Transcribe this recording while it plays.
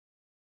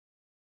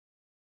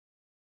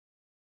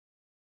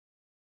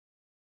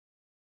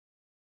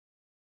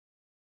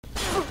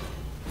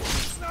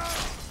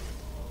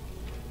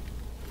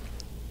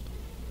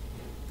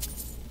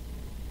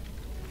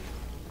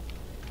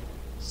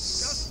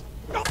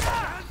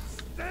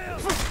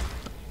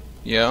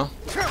Yeah?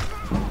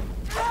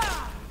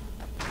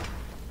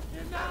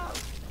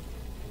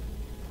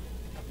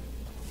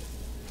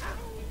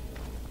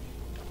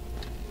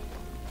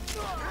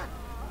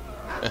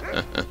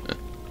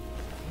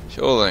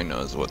 Surely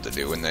knows what to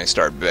do when they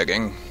start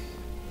begging.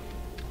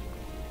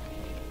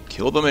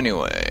 Kill them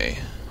anyway.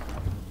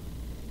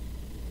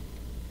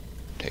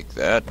 Take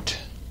that,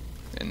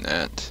 and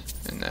that,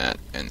 and that,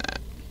 and that.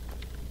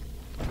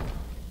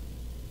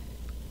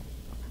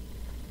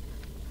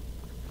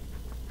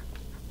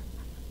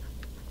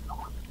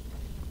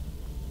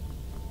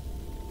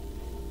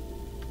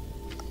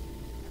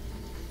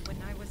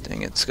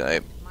 Dang it,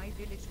 Skype.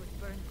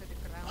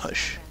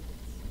 Hush.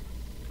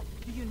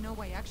 Do you know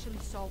I actually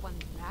saw one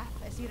laugh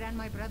as he ran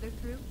my brother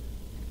through?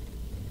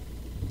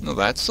 No,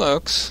 that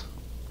sucks.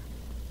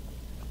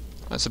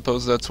 I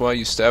suppose that's why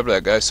you stabbed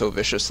that guy so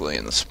viciously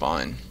in the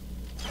spine.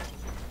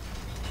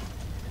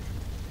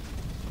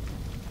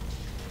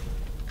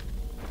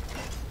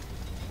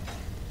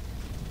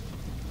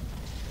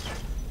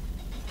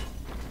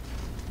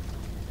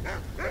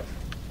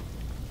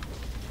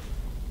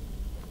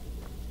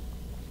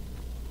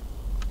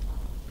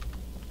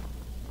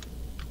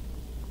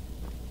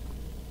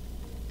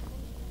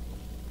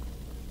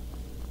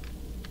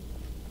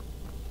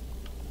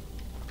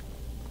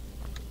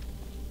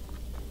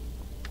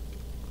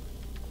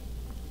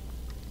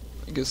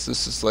 I guess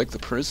this is like the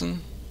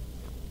prison.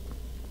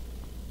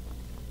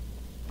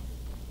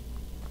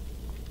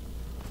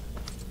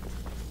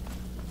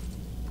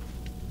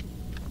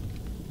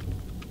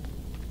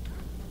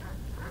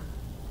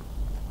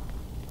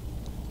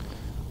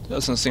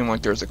 Doesn't seem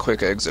like there's a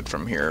quick exit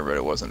from here, but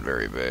it wasn't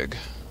very big.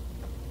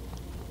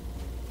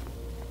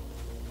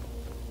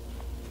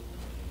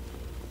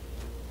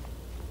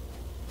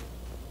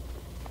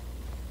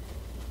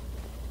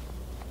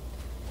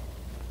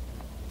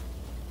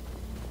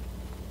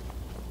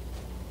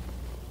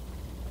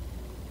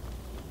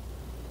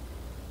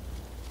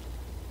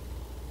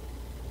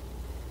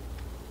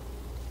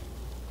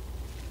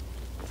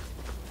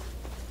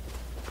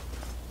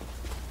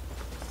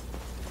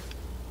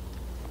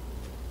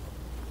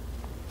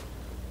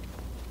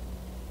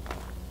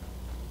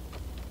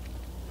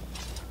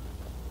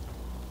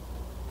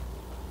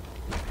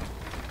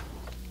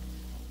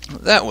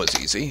 That was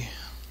easy.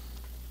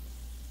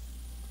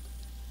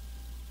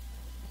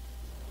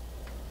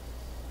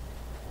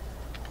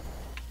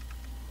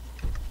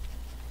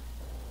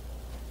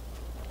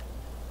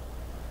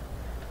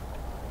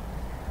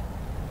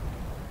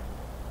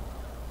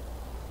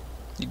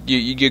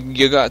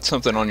 You got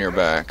something on your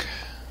back.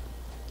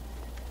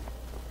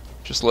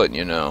 Just letting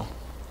you know.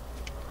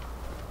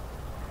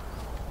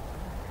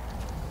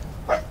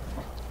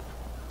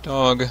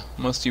 Dog,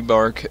 must you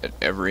bark at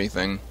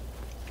everything?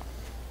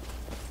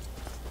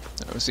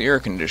 That was the air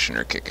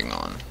conditioner kicking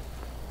on.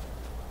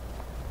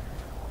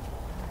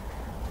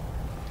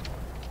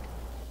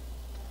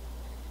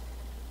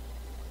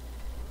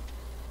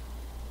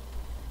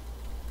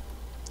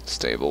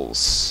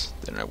 Stables,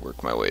 then I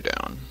work my way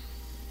down.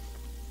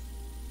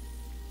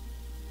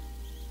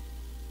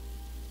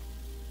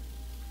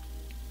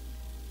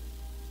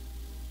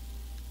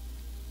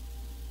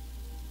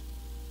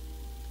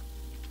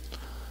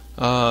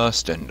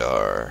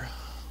 Stendar.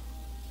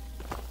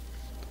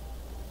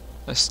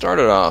 I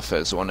started off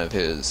as one of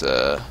his,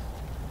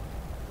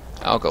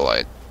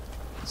 alkalites,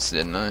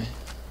 didn't I?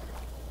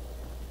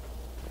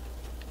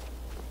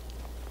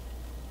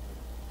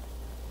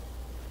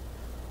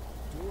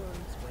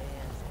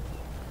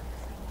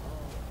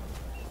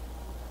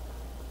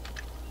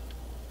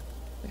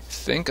 I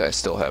think I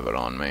still have it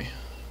on me.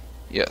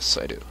 Yes,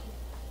 I do.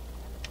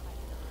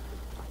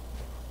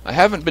 I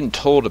haven't been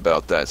told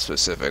about that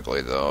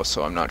specifically, though,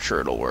 so I'm not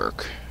sure it'll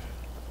work.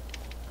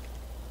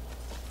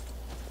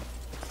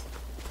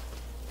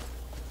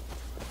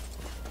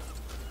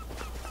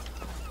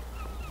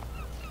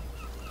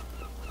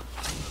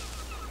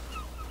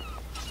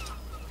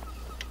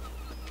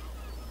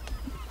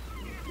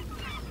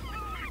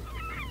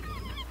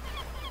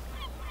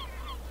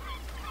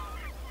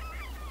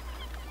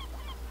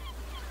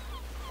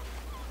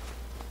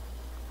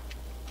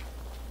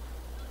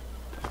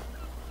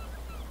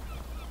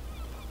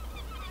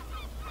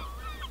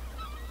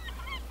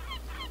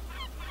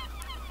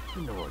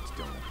 The Nords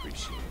don't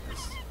appreciate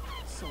us.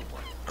 So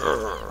what?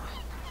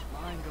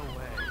 Mind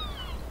away.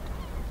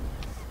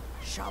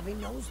 Shavi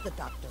knows the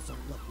dock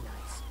doesn't look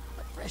nice,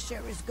 but fresh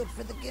air is good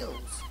for the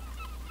gills.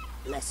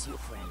 Bless you,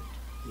 friend.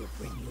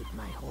 You've renewed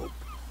my hope.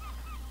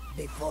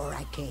 Before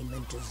I came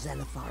into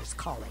Zenithar's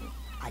calling,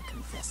 I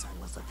confess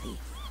I was a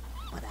thief.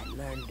 But I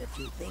learned a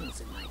few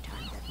things in my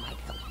time that might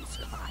help you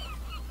survive.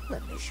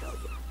 Let me show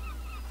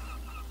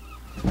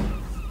you.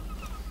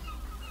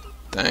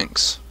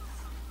 Thanks.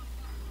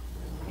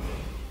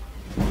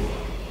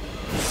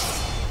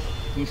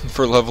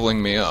 For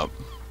leveling me up.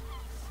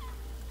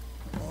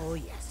 Oh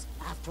yes,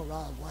 after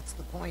all, what's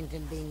the point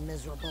in being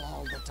miserable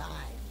all the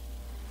time?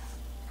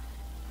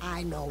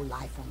 I know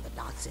life on the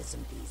docks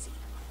isn't easy.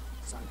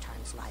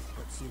 Sometimes life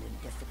puts you in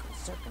difficult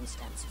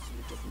circumstances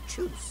you didn't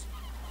choose.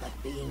 But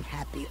being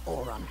happy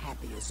or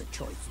unhappy is a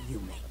choice you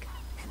make.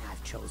 And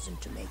I've chosen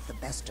to make the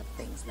best of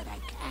things that I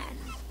can.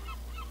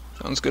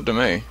 Sounds good to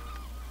me.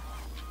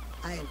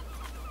 I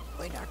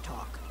enjoyed our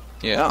talk.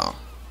 Yeah.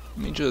 Let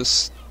me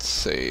just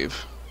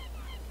save.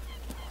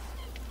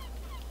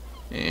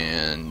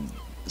 And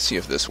see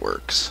if this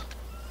works.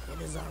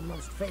 It is our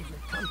most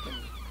favorite company.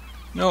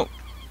 Nope.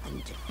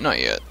 Until Not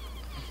yet.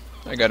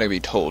 I gotta be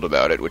told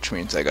about it, which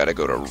means I gotta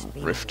go to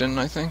Riften,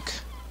 I think.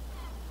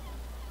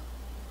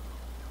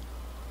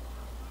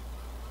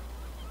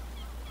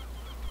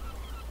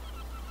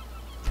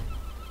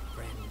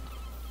 friend.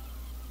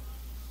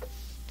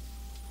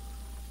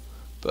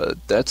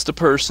 But that's the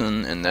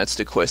person, and that's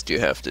the quest you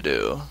have to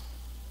do.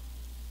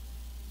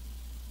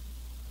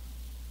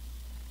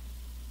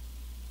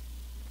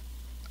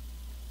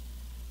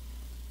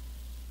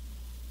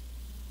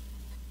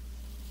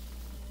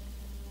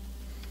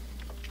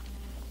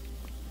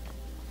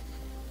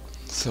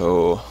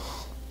 So,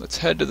 let's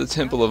head to the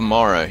Temple of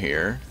Mara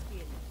here. Be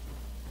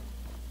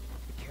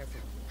careful.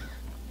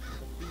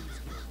 The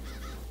thieves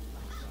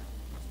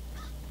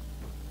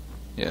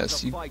Yes,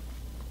 can you... fight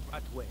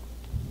that way,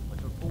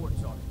 but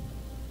reports are.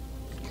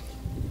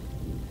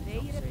 They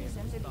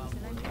represent the reason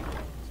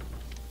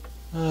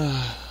I'm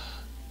here.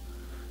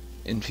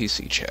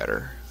 NPC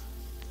chatter.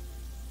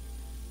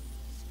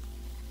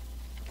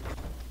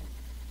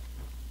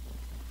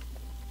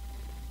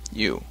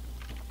 You.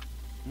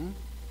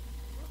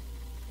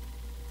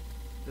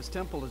 This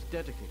temple is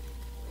dedicated.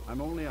 I'm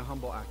only a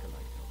humble acolyte.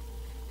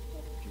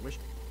 If you wish...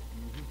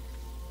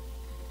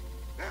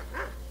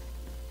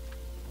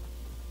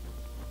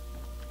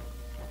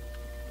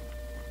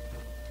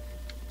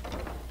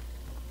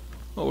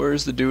 Well,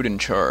 where's the dude in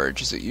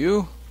charge? Is it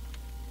you?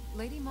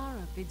 Lady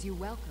Mara bids you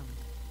welcome.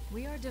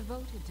 We are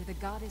devoted to the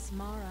goddess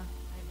Mara,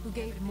 who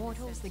gave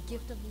mortals the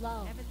gift of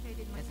love,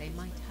 that they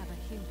might have a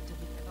hint of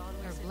it.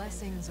 Her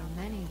blessings are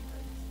many.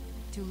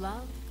 To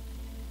love,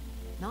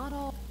 not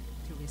all.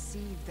 To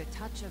receive the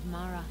touch of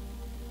Mara,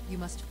 you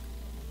must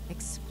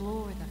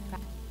explore the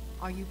fact.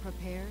 Are you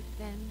prepared,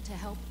 then, to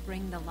help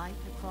bring the light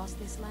across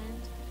this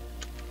land?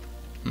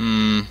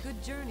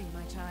 Good journey,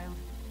 my child.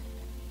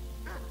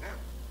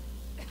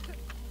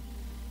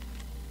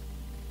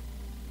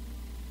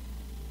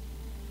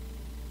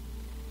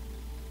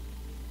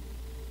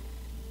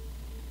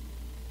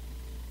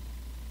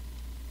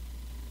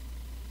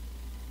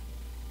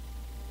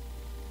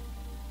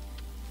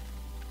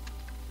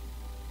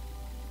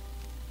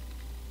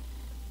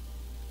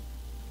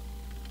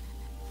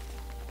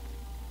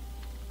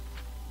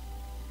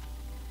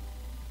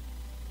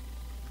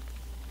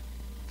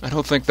 I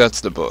don't think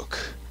that's the book.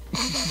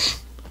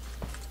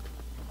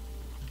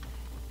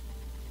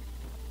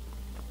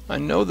 I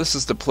know this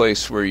is the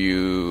place where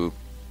you...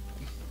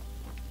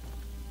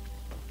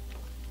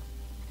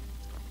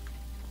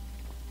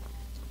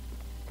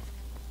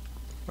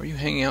 Are you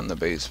hanging out in the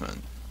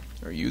basement?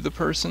 Are you the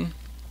person?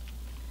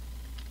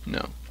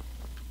 No.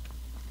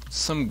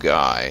 Some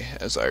guy,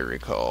 as I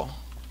recall.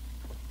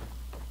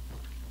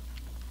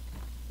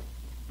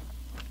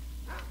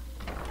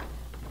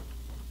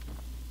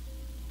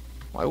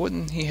 Why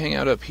wouldn't he hang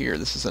out up here?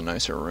 This is a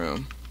nicer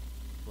room.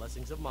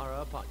 Blessings of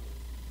Mara upon you.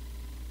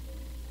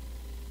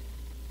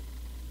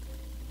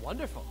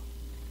 Wonderful.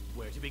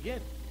 Where to begin?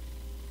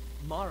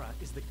 Mara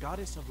is the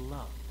goddess of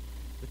love.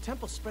 The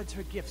temple spreads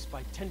her gifts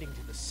by tending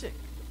to the sick,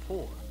 the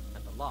poor,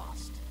 and the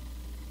lost.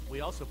 We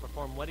also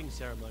perform wedding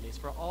ceremonies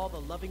for all the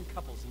loving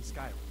couples in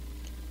Skyrim.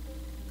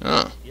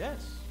 Oh.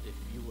 Yes, if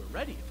you were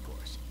ready, of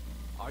course.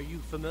 Are you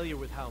familiar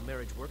with how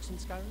marriage works in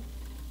Skyrim?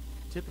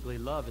 Typically,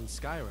 love in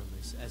Skyrim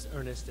is as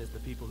earnest as the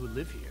people who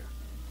live here.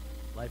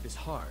 Life is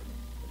hard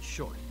and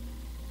short,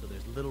 so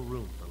there's little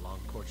room for long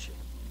courtship.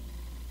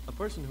 A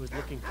person who is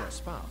looking for a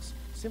spouse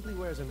simply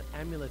wears an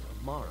amulet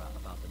of Mara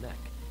about the neck,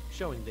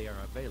 showing they are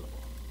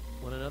available.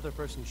 When another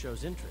person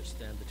shows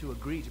interest and the two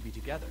agree to be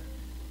together,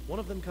 one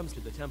of them comes to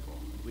the temple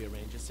and we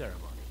arrange a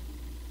ceremony.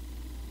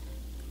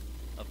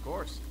 Of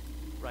course,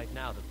 right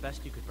now the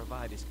best you could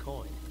provide is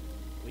coin.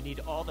 We need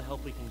all the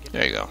help we can get.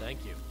 There you go.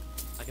 Thank you.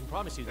 I can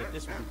promise you that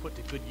this will be put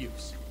to good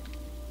use.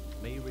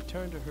 May you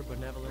return to her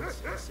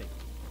benevolence and safety.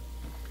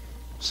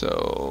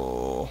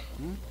 So...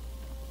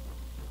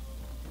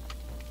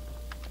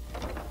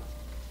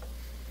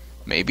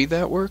 Maybe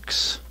that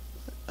works?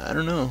 I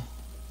don't know.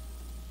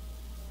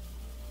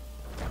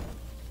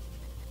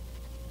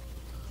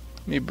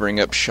 Let me bring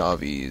up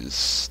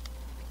Xavi's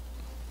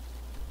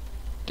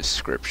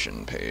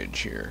description page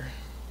here.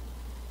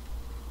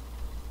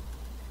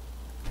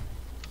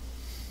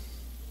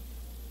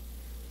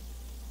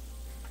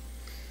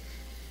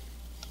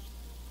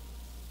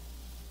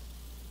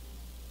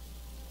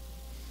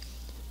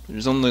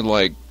 There's only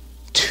like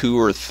 2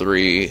 or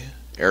 3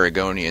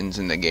 Aragonians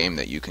in the game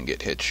that you can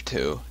get hitched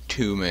to.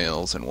 2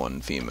 males and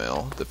 1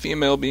 female. The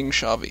female being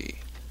Xavi.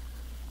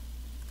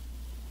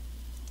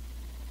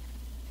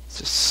 Let's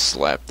just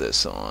slap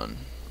this on.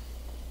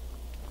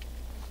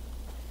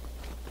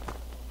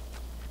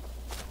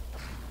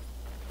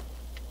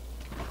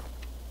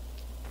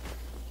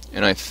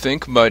 And I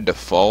think by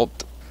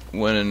default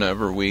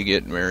whenever we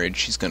get married,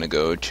 she's gonna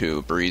go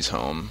to Bree's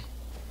home.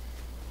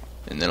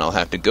 And then I'll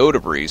have to go to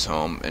Bree's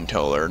home and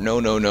tell her, no,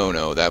 no, no,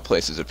 no, that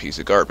place is a piece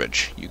of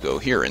garbage. You go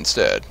here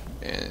instead.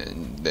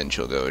 And then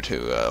she'll go to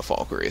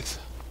Falkreath.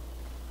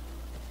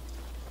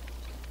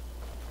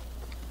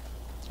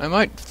 I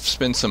might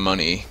spend some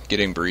money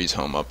getting Bree's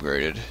home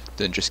upgraded,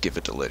 then just give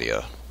it to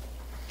Lydia.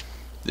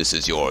 This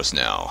is yours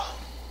now.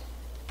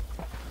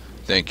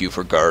 Thank you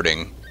for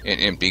guarding an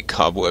empty,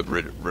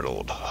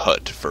 cobweb-riddled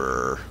hut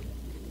for,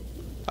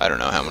 I don't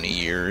know how many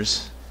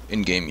years,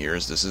 in-game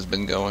years this has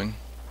been going.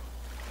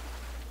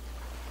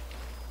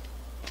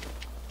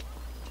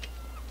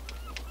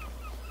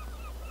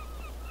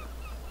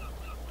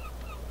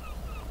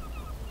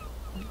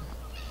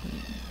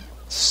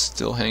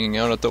 Still hanging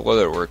out at the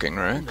leatherworking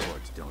rack.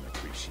 Lords don't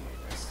appreciate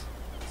us.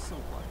 So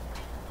what?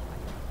 I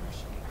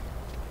appreciate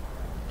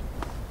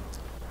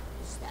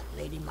it. Is that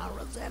Lady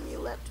Mara's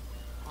amulet?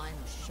 I'm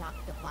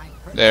shocked to find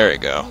her There you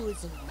go. who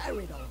isn't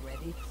married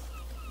already.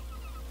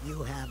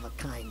 You have a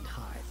kind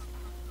heart.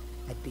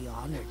 I'd be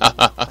honored to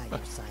walk by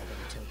your side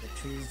until the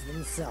trees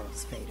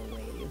themselves fade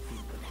away if you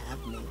would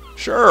have me.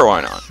 Sure,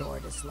 why not?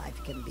 Short as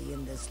life can be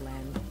in this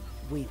land,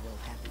 we will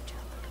have each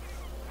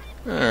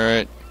other.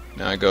 Alright,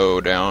 now I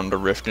go down to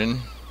Riften.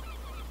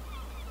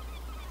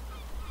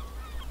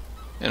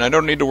 And I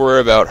don't need to worry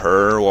about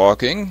her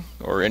walking,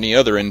 or any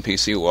other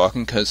NPC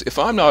walking, because if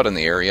I'm not in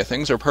the area,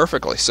 things are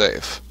perfectly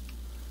safe.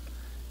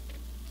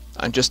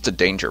 I'm just a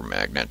danger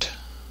magnet.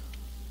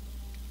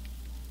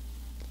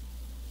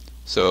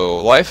 So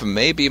life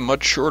may be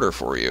much shorter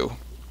for you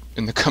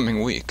in the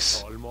coming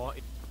weeks.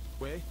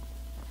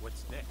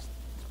 What's next?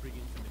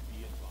 Springing from the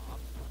beard bar.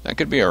 That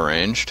could be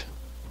arranged.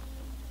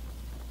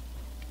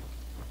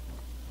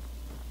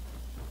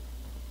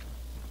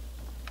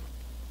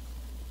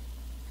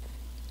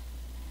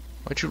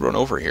 Why'd you run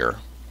over here?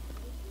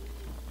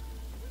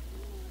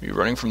 Are you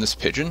running from this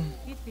pigeon?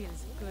 It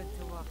feels good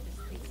to walk the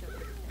streets of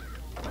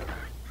the...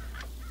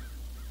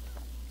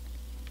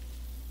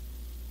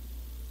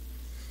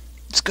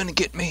 It's gonna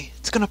get me.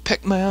 It's gonna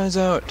peck my eyes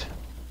out.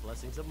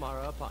 Blessings of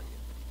Mara upon you.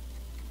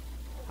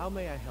 How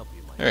may I help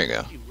you, my There you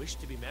go. You wish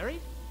to be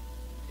married?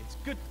 It's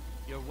good.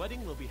 Your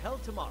wedding will be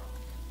held tomorrow.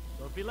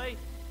 Don't be late.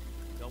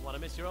 Don't want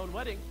to miss your own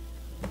wedding.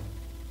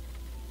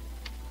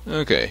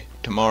 Okay,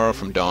 tomorrow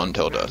from dawn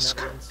till dusk.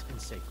 In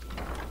safety.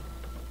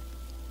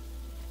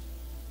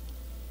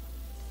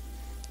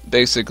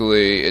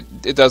 Basically,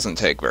 it doesn't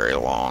take very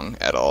long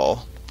at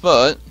all,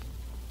 but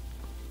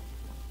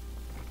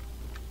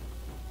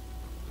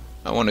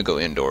I want to go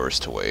indoors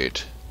to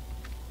wait.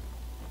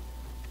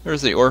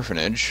 There's the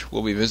orphanage.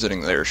 We'll be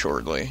visiting there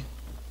shortly.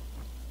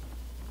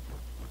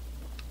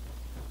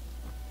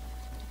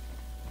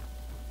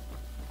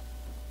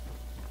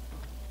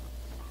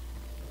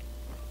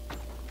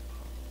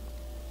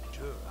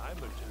 Sure, I'm a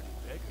dirty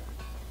beggar.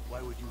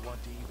 Why would you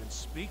want to even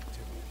speak to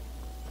me?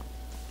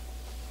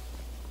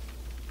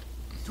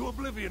 To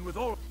oblivion with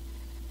all...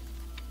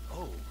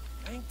 Oh,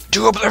 thank you.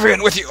 To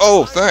oblivion with you!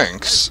 Oh,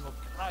 thanks!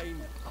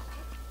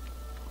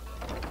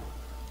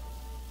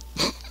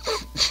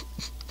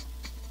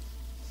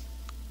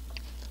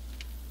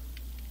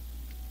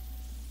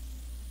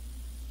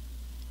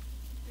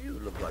 You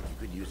look like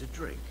you could use a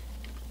drink.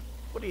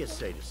 What do you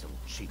say to some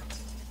cheap?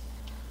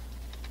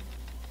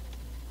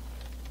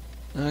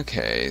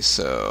 Okay,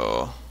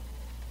 so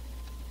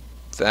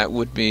that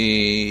would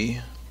be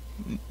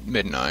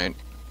midnight.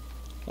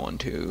 1,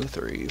 2,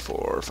 3,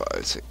 4,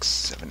 5, 6,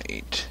 7,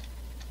 8.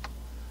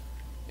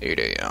 8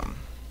 a.m.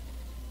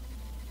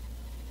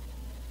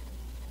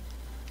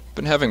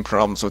 Been having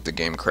problems with the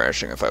game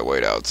crashing if I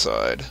wait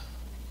outside.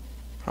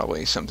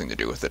 Probably something to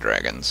do with the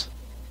dragons.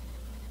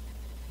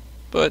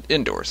 But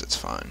indoors it's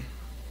fine.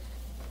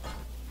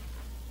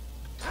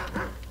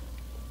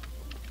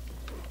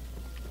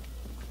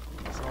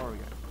 Sorry.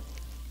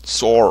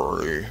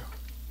 Sorry.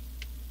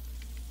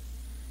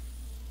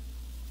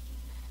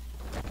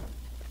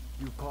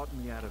 You caught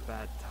me at a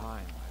bad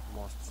time. I've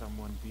lost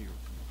someone dear to me.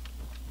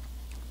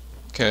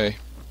 Okay.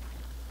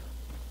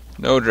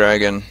 No,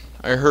 dragon.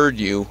 I heard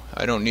you.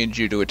 I don't need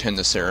you to attend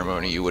the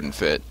ceremony. You wouldn't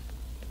fit.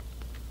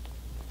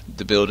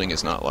 The building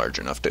is not large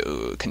enough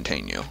to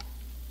contain you.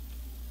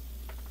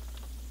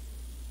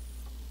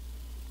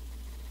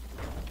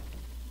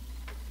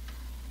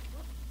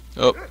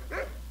 Oh,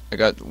 I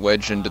got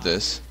wedged into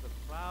this.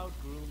 The proud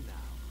groom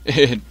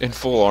now. in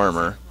full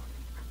armor.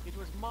 It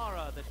was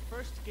Mara that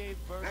first gave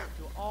birth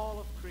to all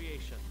of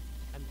creation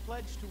and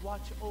pledged to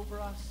watch over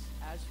us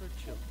as her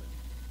children.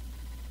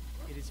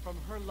 It is from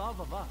her love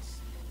of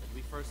us that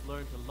we first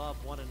learned to love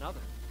one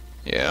another.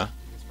 Yeah.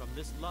 It is from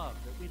this love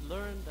that we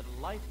learned that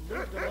a life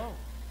lived alone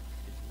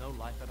is no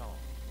life at all.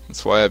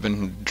 That's why I've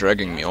been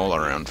dragging me all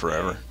around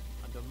forever.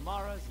 Under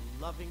Mara's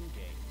loving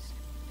gaze,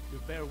 to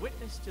bear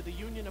witness to the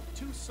union of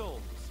two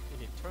souls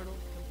in eternal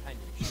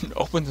companionship.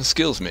 Open the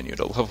skills menu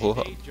to level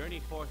up. They may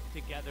journey forth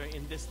together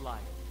in this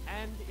life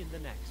and in the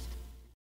next.